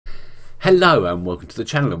Hello and welcome to the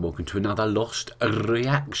channel and welcome to another Lost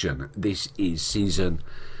reaction. This is season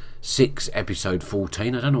 6 episode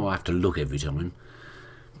 14. I don't know why I have to look every time.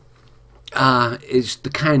 It's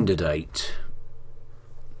The Candidate.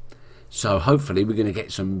 So hopefully we're going to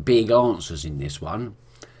get some big answers in this one.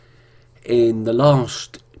 In the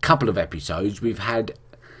last couple of episodes we've had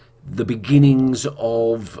the beginnings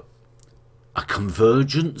of a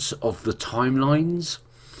convergence of the timelines.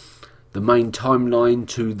 The main timeline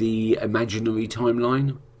to the imaginary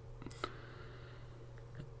timeline.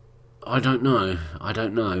 I don't know.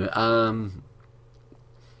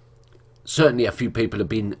 Certainly a few people have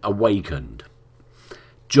been awakened.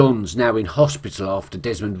 John's now in hospital after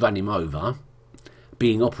Desmond ran him over,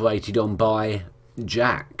 being operated on by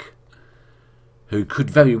Jack, who could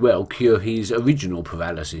very well cure his original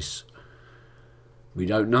paralysis. We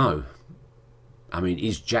don't know. I mean,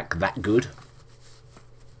 is Jack that good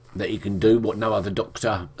that he can do what no other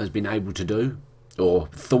doctor has been able to do, or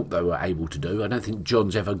thought they were able to do? I don't think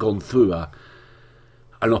John's ever gone through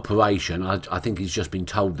an operation. I think he's just been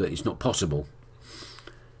told that it's not possible.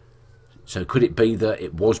 So could it be that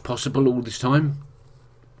it was possible all this time?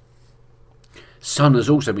 Sun has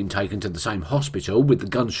also been taken to the same hospital with the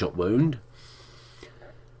gunshot wound,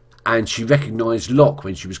 and she recognised Locke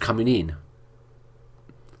when she was coming in.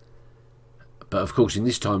 But of course in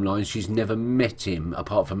this timeline she's never met him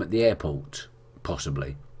apart from at the airport,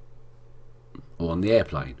 possibly. Or on the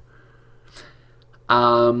airplane.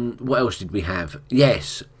 What else did we have?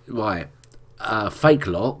 Yes, right. Fake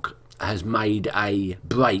Locke has made a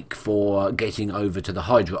break for getting over to the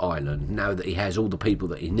Hydra Island now that he has all the people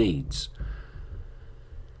that he needs.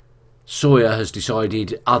 Sawyer has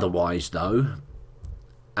decided otherwise though,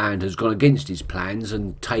 and has gone against his plans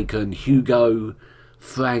and taken Hugo,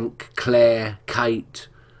 Frank, Claire, Kate,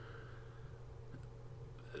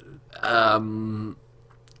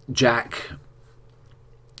 Jack,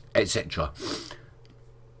 etc.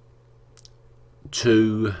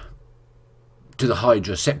 to the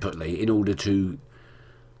Hydra separately in order to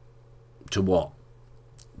what?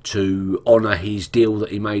 To honour his deal that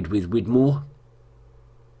he made with Widmore.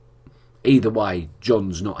 Either way,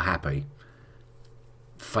 John's not happy.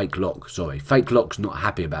 Fake Locke's not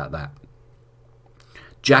happy about that.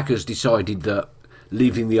 Jack has decided that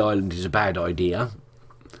leaving the island is a bad idea,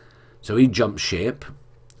 so he jumps ship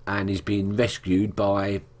and is being rescued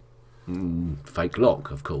by Fake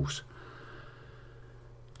Locke, of course,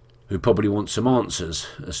 who probably wants some answers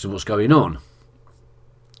as to what's going on.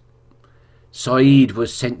 Saeed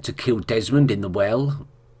was sent to kill Desmond in the well,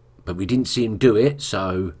 but we didn't see him do it,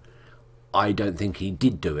 so I don't think he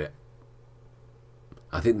did do it.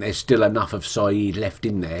 I think there's still enough of Saeed left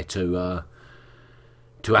in there to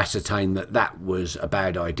ascertain that that was a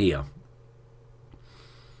bad idea.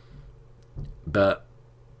 But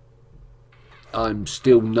I'm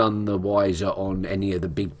still none the wiser on any of the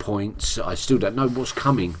big points. I still don't know what's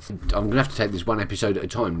coming. I'm going to have to take this one episode at a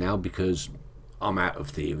time now because I'm out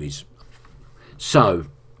of theories. So,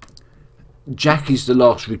 Jack is the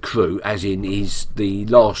last recruit, as in he's the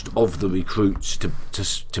last of the recruits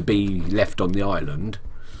to be left on the island,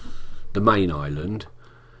 the main island.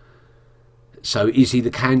 So is he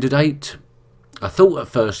the candidate? I thought at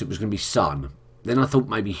first it was going to be Sun. Then I thought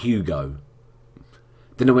maybe Hugo.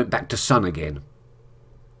 Then I went back to Sun again.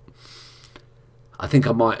 I think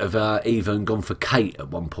I might have even gone for Kate at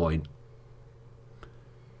one point.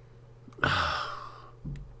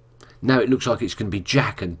 Now it looks like it's going to be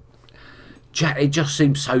Jack. And Jack, it just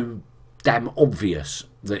seems so damn obvious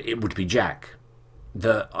that it would be Jack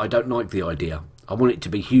that I don't like the idea. I want it to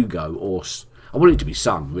be Hugo, or I want it to be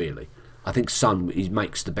Sun, really. I think Sun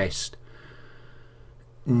makes the best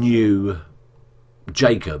new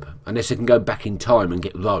Jacob, unless they can go back in time and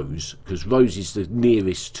get Rose, because Rose is the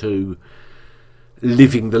nearest to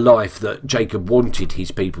living the life that Jacob wanted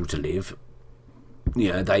his people to live.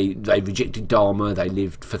 You know, they rejected Dharma. They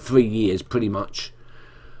lived for 3 years pretty much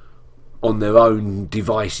on their own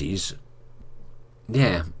devices.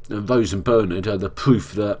 Yeah, and Rose and Bernard are the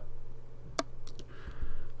proof that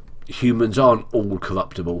humans aren't all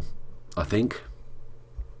corruptible. I think.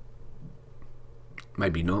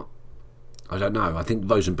 Maybe not. I don't know. I think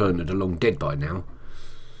Rose and Bernard are long dead by now.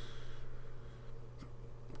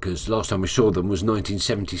 Because last time we saw them was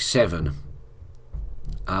 1977.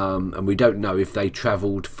 And we don't know if they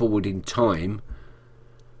travelled forward in time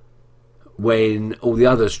when all the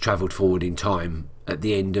others travelled forward in time at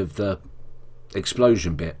the end of the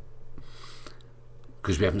explosion bit.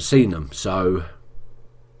 Because we haven't seen them, so...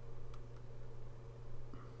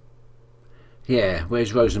 Yeah,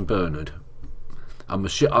 where's Rose and Bernard?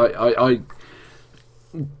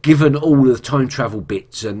 given all the time travel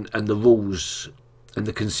bits and the rules and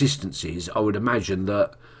the consistencies, I would imagine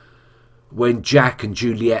that when Jack and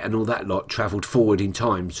Juliet and all that lot travelled forward in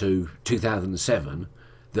time to 2007,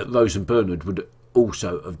 that Rose and Bernard would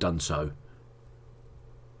also have done so.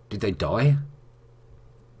 Did they die?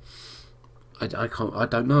 I can't. I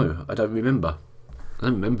don't know. I don't remember. I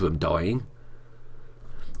don't remember them dying.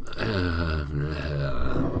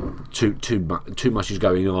 Too much is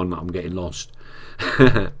going on. I'm getting lost.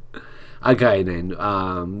 Okay then.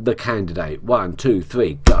 The candidate. 1, 2,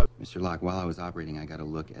 3, go. Mr. Locke, while I was operating, I got a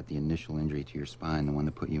look at the initial injury to your spine, the one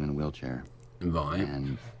that put you in a wheelchair. Right.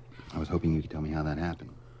 And I was hoping you could tell me how that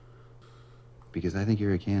happened. Because I think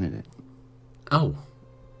you're a candidate. Oh.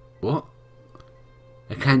 What?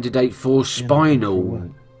 A candidate for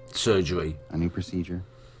spinal surgery. A new procedure.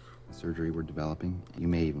 A surgery we're developing. You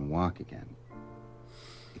may even walk again.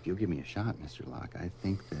 If you'll give me a shot, Mr. Locke, I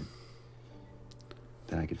think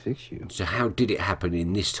that I could fix you. So how did it happen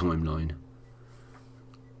in this timeline?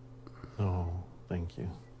 Oh, thank you.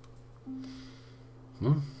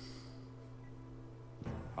 Hmm?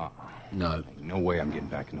 No. No way I'm getting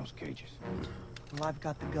back in those cages. Well, I've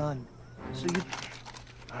got the gun. So you...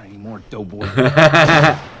 Not anymore, doughboy.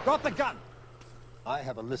 Drop the gun! I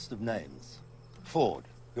have a list of names. Ford,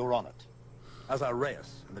 you're on it. As are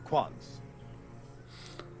Reyes and the Quans.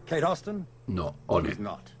 Kate Austin? Not on She's it.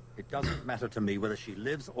 not. It doesn't matter to me whether she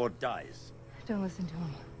lives or dies. Don't listen to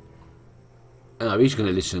him. Oh, he's going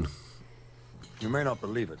to listen. You may not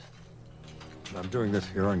believe it, but I'm doing this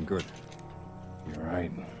for your own good. You're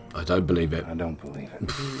right. I don't believe it. I don't believe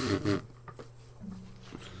it.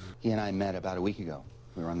 He and I met about a week ago.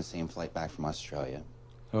 We were on the same flight back from Australia.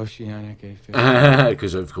 Oceanic A50.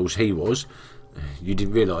 Because of course he was. You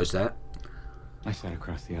didn't realise that. I sat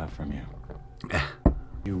across the aisle from you.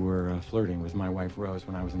 You were flirting with my wife Rose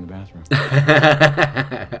when I was in the bathroom.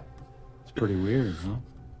 It's pretty weird, huh?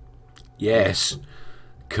 Yes.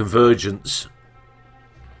 Convergence.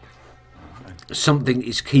 Something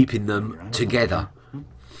is keeping them together.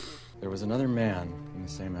 There was another man in the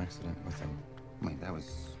same accident with him. Wait, that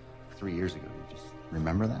was 3 years ago. You just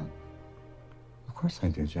remember that? Of course I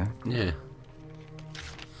do, Jack. Yeah.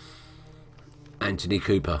 Anthony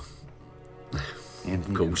Cooper.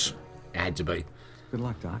 Anthony Of course. It had to be. Good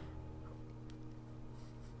luck, Doc.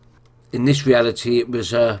 In this reality, it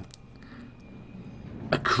was a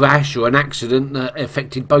crash or an accident that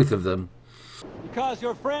affected both of them. Because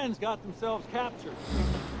your friends got themselves captured.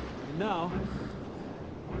 And now,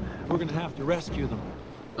 we're gonna have to rescue them.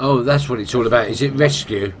 Oh, that's what it's all about. Is it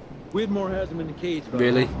rescue? Widmore has them in the cage about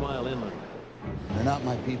Really? a half-mile inland. They're not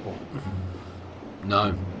my people.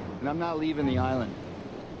 No. And I'm not leaving the island.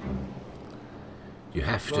 You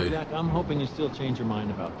have Well, to. Jack, I'm hoping you still change your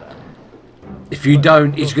mind about that. If you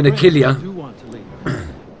don't, he's going to kill I you. do want to leave.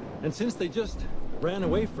 And since they just ran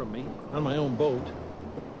away from me on my own boat,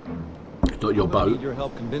 Not your I'm gonna need boat. your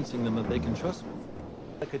help convincing them that they can trust me.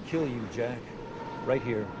 I could kill you, Jack. Right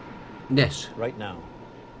here, Yes. right now.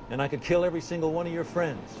 And I could kill every single one of your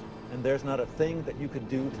friends. And there's not a thing that you could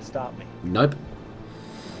do to stop me. Nope.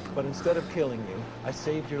 But instead of killing you, I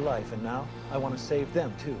saved your life, and now I want to save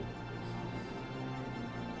them too.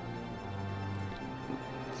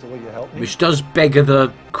 So will you help me? Which does beg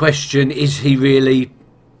the question, is he really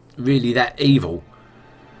that evil?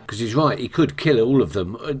 Because he's right, he could kill all of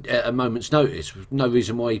them at a moment's notice. No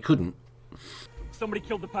reason why he couldn't. Somebody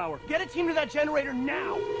killed the power. Get a team to that generator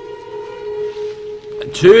now!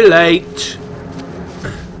 Too late.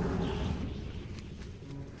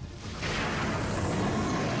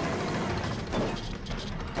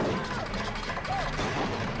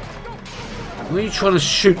 What are you trying to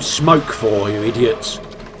shoot smoke for, you idiots?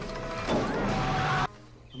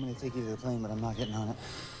 I'm gonna take you to the plane, but I'm not getting on it.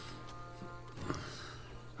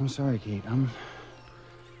 I'm sorry, Kate. I'm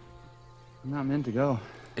not meant to go.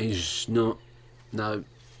 He's not. No.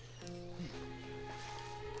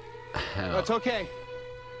 Hell. It's okay.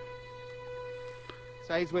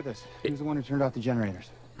 Saeed's with us. He was the one who turned off the generators.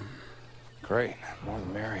 Great. More the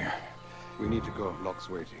merrier. We need to go. Locke's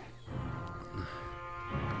waiting.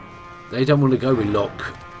 They don't want to go with Locke,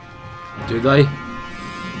 do they?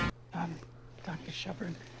 Dr.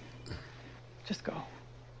 Shepard, just go.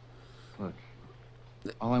 Look,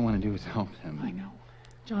 all I want to do is help him. I know.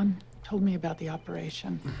 John told me about the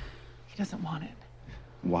operation. He doesn't want it.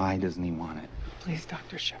 Why doesn't he want it? Please,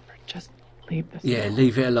 Dr. Shepard, just leave this. Yeah, alone.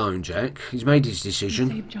 leave it alone, Jack. He's made his You decision.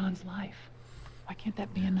 saved John's life. Why can't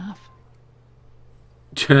that be enough?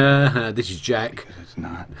 This is Jack, Because it's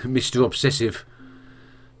not. Mr. Obsessive.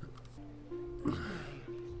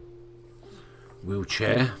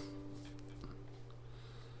 Wheelchair.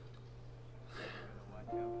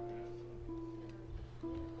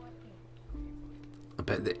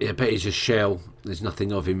 I bet he's a shell. There's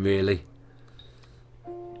nothing of him really.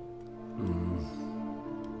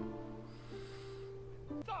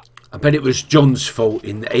 I bet it was John's fault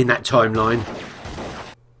in that timeline.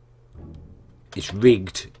 It's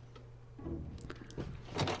rigged.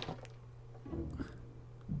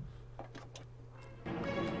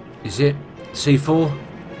 Is it C4?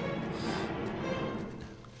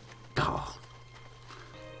 Oh.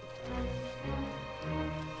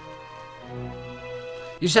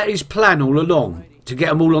 Is that his plan all along? To get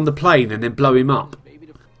them all on the plane and then blow him up?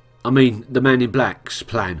 I mean, the Man in Black's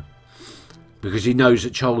plan. Because he knows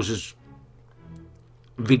that Charles has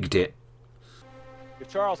rigged it. If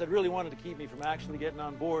Charles had really wanted to keep me from actually getting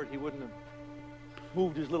on board, he wouldn't have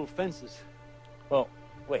moved his little fences. Well,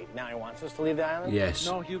 wait, now he wants us to leave the island? Yes.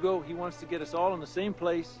 No, Hugo, he wants to get us all in the same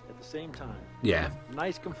place at the same time. Yeah.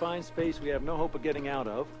 Nice confined space we have no hope of getting out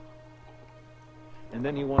of. And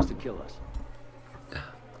then he wants to kill us.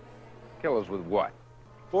 Kill us with what?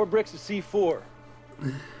 4 bricks of C4.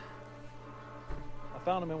 I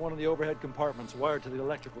found them in one of the overhead compartments wired to the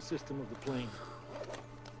electrical system of the plane.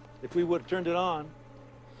 If we would have turned it on,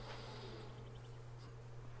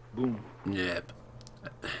 boom. Yep.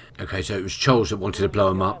 Okay, so it was Charles that wanted to blow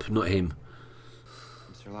him up, not him.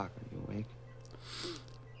 Mr. Locke, are you awake?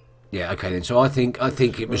 Yeah, okay then. So I think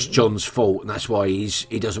it was John's fault, and that's why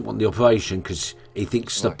he doesn't want the operation, because he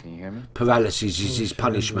thinks the Locke, can you hear me? paralysis is his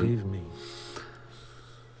punishment.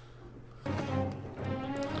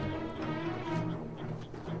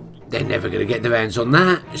 They're never going to get their hands on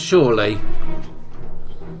that, surely.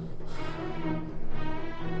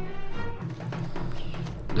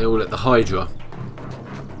 They're all at the Hydra.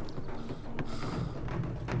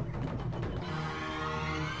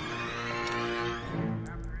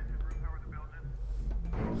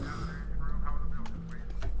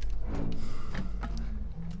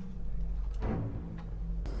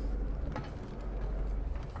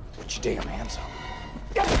 What you dig 'em, handsome?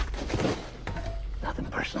 Nothing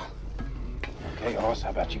personal. Okay, Hoss, how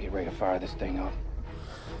about you get ready to fire this thing up?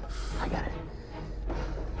 I got it.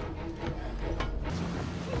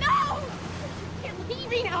 No! You're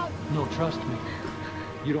leaving us! No, trust me.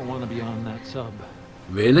 You don't want to be on that sub.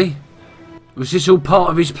 Really? Was this all part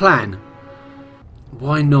of his plan?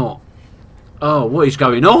 Why not? Oh, what is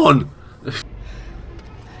going on?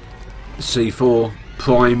 C4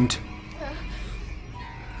 primed.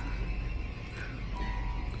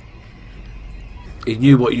 He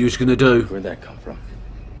knew what he was going to do. Where'd that come from?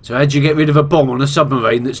 So how'd you get rid of a bomb on a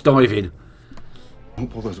submarine that's diving? Don't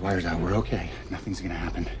pull those wires out. We're okay. Nothing's gonna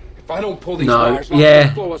happen. If I don't pull these No, wires, Locke's yeah.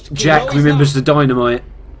 gonna blow us to Jack pieces. remembers the dynamite.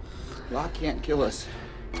 Locke can't kill us.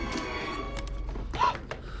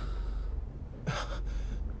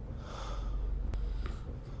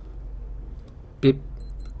 Beep.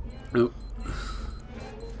 Oh.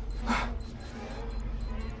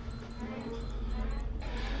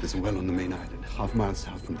 There's a well on the main island, half-mile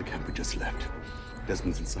south from the camp we just left.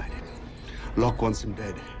 Desmond's inside it. Locke wants him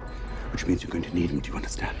dead, which means you're going to need him. Do you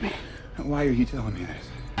understand me? Why are you telling me this?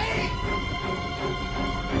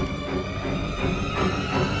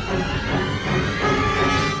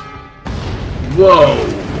 Whoa!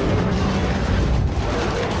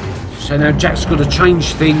 So now Jack's got to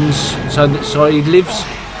change things so that Saeed lives.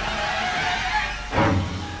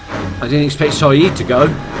 I didn't expect Saeed to go.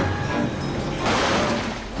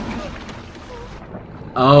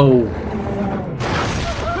 Oh.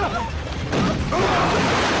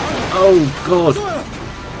 Oh God.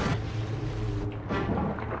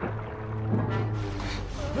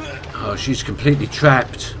 Oh, she's completely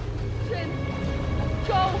trapped.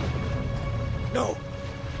 Go! No!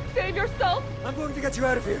 Save yourself! I'm going to get you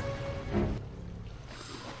out of here.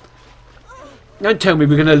 Don't tell me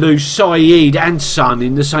we're going to lose Saeed and Son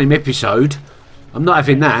in the same episode. I'm not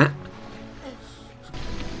having that.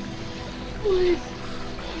 Please,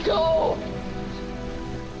 go!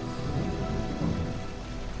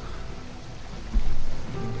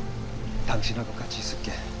 당신하고 같이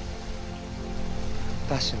있을게.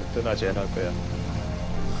 다시는 떠나지 않을 거야.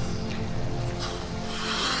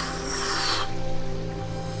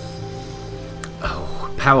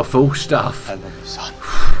 Oh, powerful stuff. I love you, son.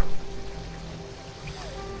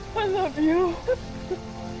 I love you.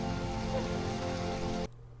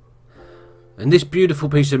 And this beautiful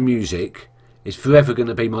piece of music is forever going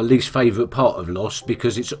to be my least favourite part of Lost,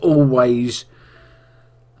 because it's always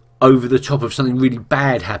over the top of something really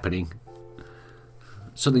bad happening.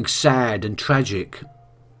 Something sad and tragic.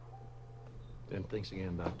 Then thanks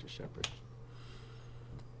again, Dr. Shepard.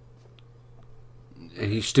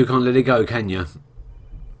 You still can't let it go, can you?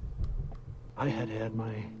 I had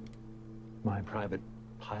my private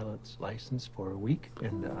pilot's license for a week,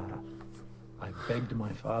 and I begged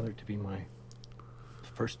my father to be my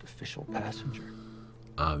first official passenger.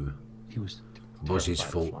 Oh. He was his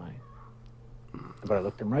fault. flying. But I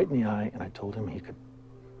looked him right in the eye and I told him he could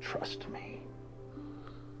trust me.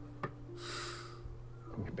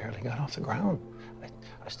 And we barely got off the ground.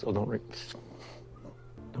 I still don't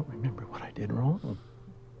remember what I did wrong.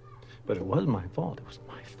 But it was my fault. It was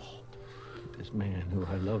my fault. This man who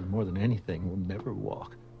I loved more than anything will never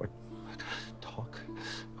walk or talk.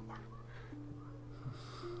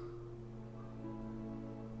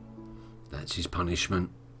 That's his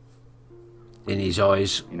punishment. In his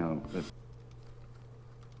eyes. You know,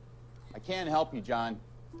 I can't help you, John.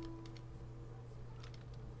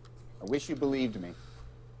 I wish you believed me.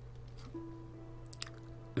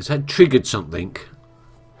 Has that triggered something?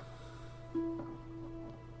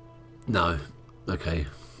 No. Okay.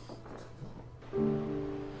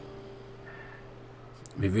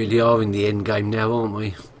 We really are in the end game now, aren't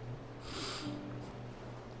we?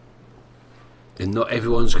 And not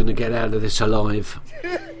everyone's going to get out of this alive.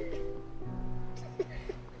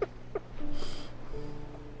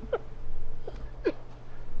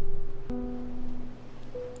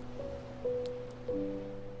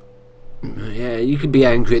 Yeah, you can be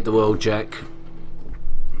angry at the world, Jack.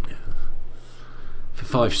 For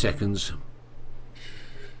 5 seconds.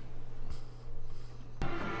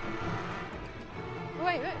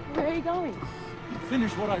 Wait, where are you going?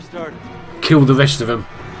 Finish what I started. Kill the rest of them.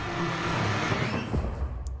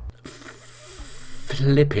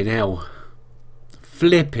 Flipping hell.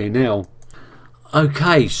 Flipping hell.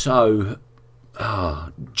 Okay, so...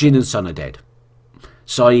 Jin and Sun are dead.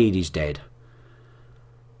 Saeed is dead.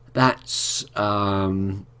 That's...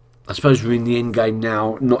 I suppose we're in the end game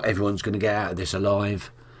now. Not everyone's going to get out of this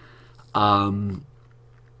alive. I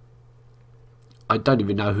don't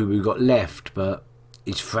even know who we've got left, but...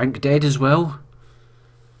 Is Frank dead as well?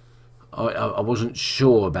 I wasn't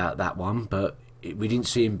sure about that one, but we didn't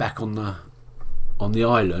see him back on the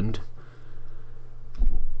island.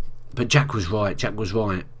 But Jack was right. Jack was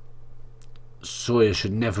right. Sawyer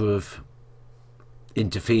should never have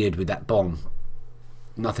interfered with that bomb.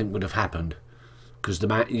 Nothing would have happened, because the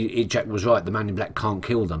man, Jack was right. The Man in Black can't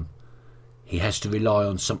kill them. He has to rely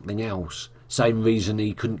on something else. Same reason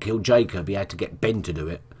he couldn't kill Jacob. He had to get Ben to do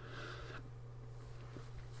it.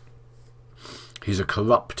 He's a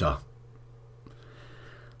corrupter.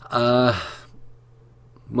 Mind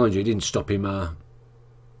you, it didn't stop him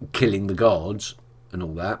killing the guards and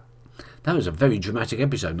all that. That was a very dramatic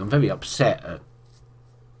episode, and I'm very upset at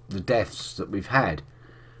the deaths that we've had.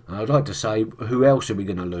 And I'd like to say, who else are we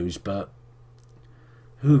going to lose, but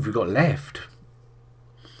who have we got left?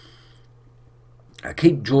 I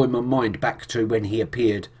keep drawing my mind back to when he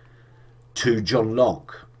appeared to John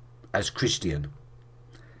Locke as Christian,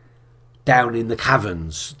 down in the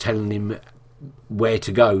caverns, telling him where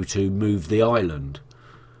to go to move the island.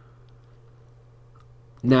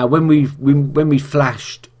 Now, when we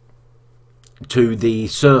flashed to the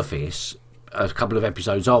surface a couple of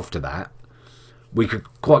episodes after that, we could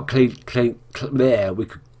quite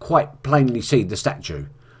plainly see the statue.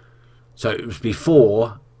 So it was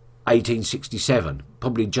before 1867,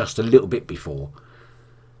 probably just a little bit before.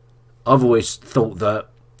 I've always thought that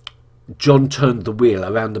John turned the wheel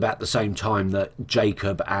around about the same time that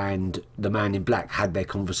Jacob and the Man in Black had their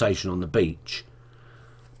conversation on the beach,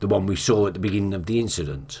 the one we saw at the beginning of the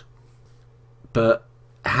incident. But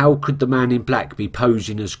how could the Man in Black be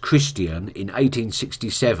posing as Christian in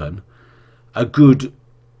 1867, a good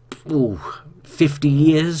 50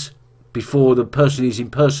 years before the person he's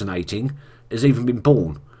impersonating has even been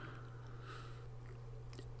born?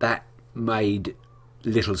 That made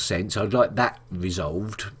little sense. I'd like that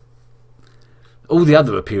resolved. All the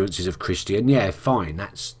other appearances of Christian, yeah, fine,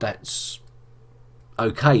 that's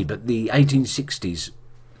okay, but the 1860s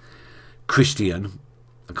Christian,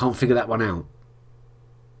 I can't figure that one out.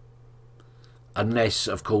 Unless,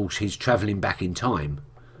 of course, he's travelling back in time,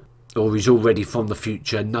 or he's already from the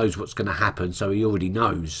future, knows what's going to happen, so he already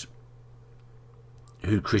knows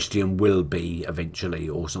who Christian will be eventually,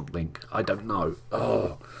 or something. I don't know.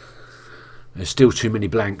 Oh, there's still too many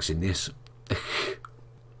blanks in this.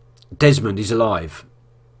 Desmond is alive.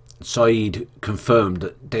 Saeed confirmed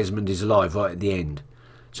that Desmond is alive right at the end,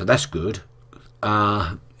 so that's good.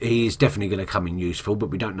 He's definitely going to come in useful, but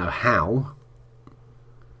we don't know how.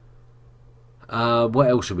 What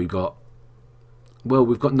else have we got? Well,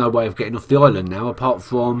 we've got no way of getting off the island now apart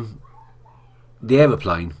from the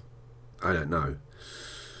aeroplane. I don't know.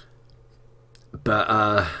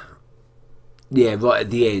 But yeah, right at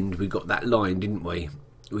the end we got that line, didn't we,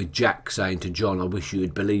 with Jack saying to John, "I wish you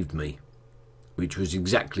had believed me." which was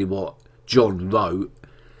exactly what John wrote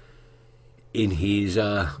in his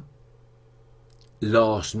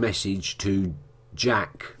last message to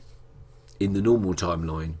Jack in the normal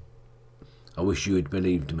timeline. I wish you had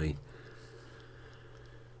believed me.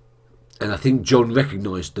 And I think John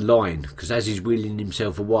recognised the line, because as he's wheeling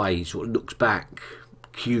himself away, he sort of looks back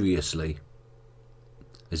curiously,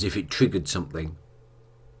 as if it triggered something.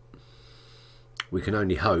 We can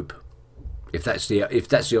only hope, if that's the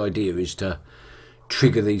idea, is to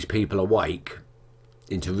trigger these people awake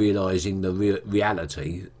into realising the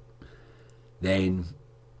reality, then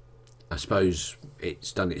I suppose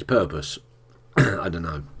it's done its purpose. I don't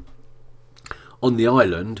know. On the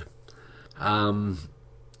island,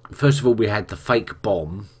 first of all, we had the fake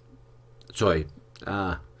bomb. Sorry,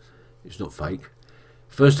 it's not fake.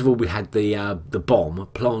 First of all, we had the bomb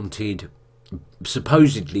planted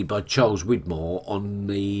supposedly by Charles Widmore on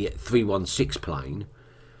the 316 plane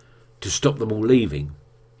to stop them all leaving.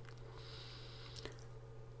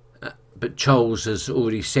 But Charles has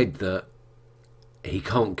already said that he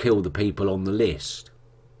can't kill the people on the list,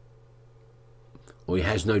 or he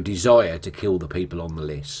has no desire to kill the people on the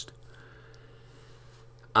list.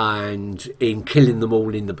 And in killing them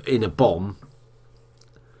all in a bomb,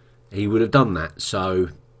 he would have done that. So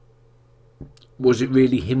was it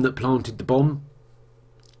really him that planted the bomb?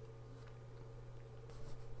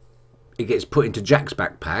 It gets put into Jack's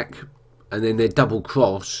backpack, and then they're double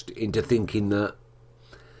crossed into thinking that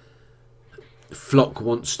Flock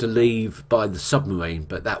wants to leave by the submarine,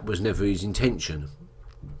 but that was never his intention.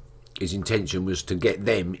 His intention was to get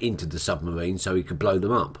them into the submarine so he could blow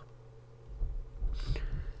them up.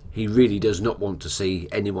 He really does not want to see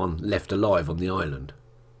anyone left alive on the island.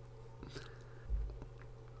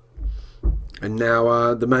 And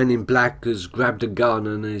now the man in black has grabbed a gun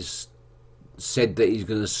and has said that he's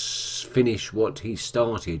going to finish what he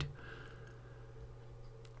started.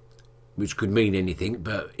 Which could mean anything,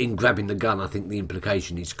 but in grabbing the gun I think the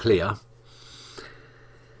implication is clear.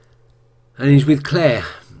 And he's with Claire,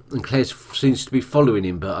 and Claire seems to be following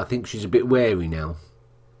him, but I think she's a bit wary now.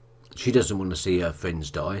 She doesn't want to see her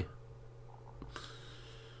friends die.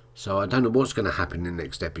 So I don't know what's going to happen in the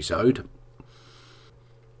next episode.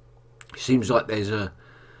 It seems like there's a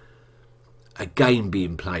game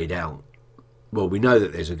being played out. Well, we know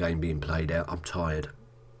that there's a game being played out. I'm tired.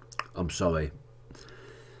 I'm sorry.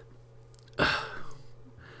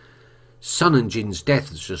 Sun and Jin's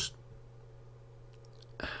death is just...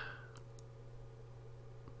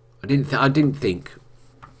 I didn't think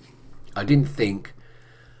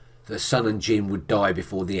that Sun and Jin would die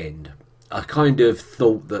before the end. I kind of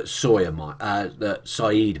thought that Sawyer might, that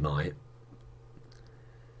Saeed might.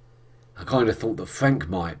 I kind of thought that Frank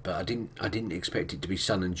might, but I didn't expect it to be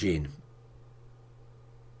Sun and Jin.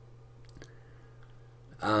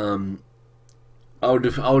 I would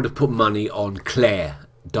have put money on Claire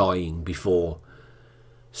dying before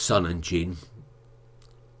Sun and Jin.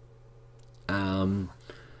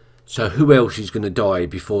 So who else is going to die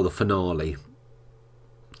before the finale?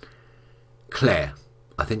 Claire.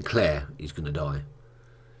 I think Claire is going to die.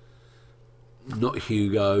 Not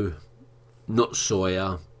Hugo. Not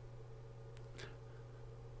Sawyer.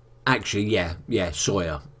 Actually, yeah,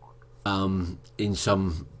 Sawyer. In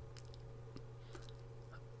some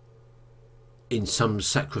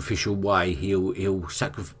sacrificial way, he'll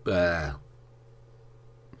sacrifice.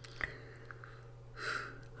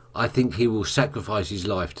 I think he will sacrifice his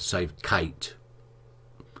life to save Kate.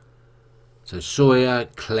 So Sawyer,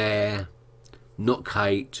 Claire, not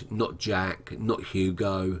Kate, not Jack, not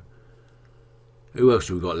Hugo. Who else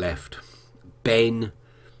have we got left? Ben,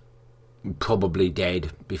 probably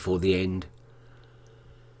dead before the end.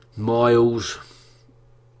 Miles,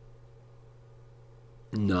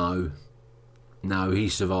 no, he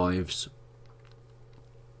survives.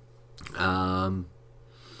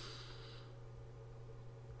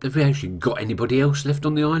 Have we actually got anybody else left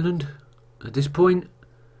on the island at this point?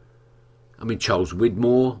 I mean, Charles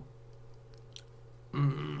Widmore.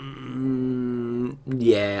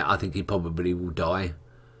 Yeah, I think he probably will die.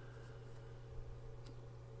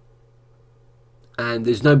 And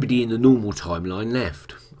there's nobody in the normal timeline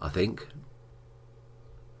left, I think.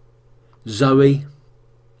 Zoe,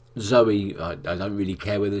 I don't really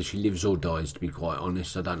care whether she lives or dies, to be quite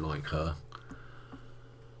honest. I don't like her.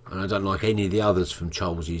 And I don't like any of the others from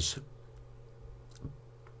Charles's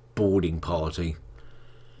boarding party.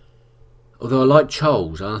 Although I like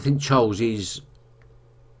Charles, and I think Charles is...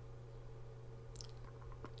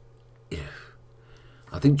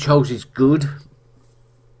 I think Charles is good,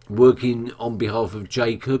 working on behalf of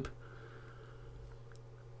Jacob.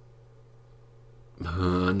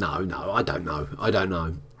 No, I don't know.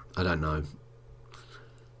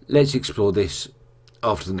 let's explore this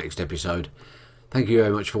after the next episode. Thank you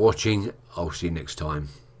very much for watching. I'll see you next time.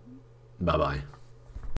 Bye bye.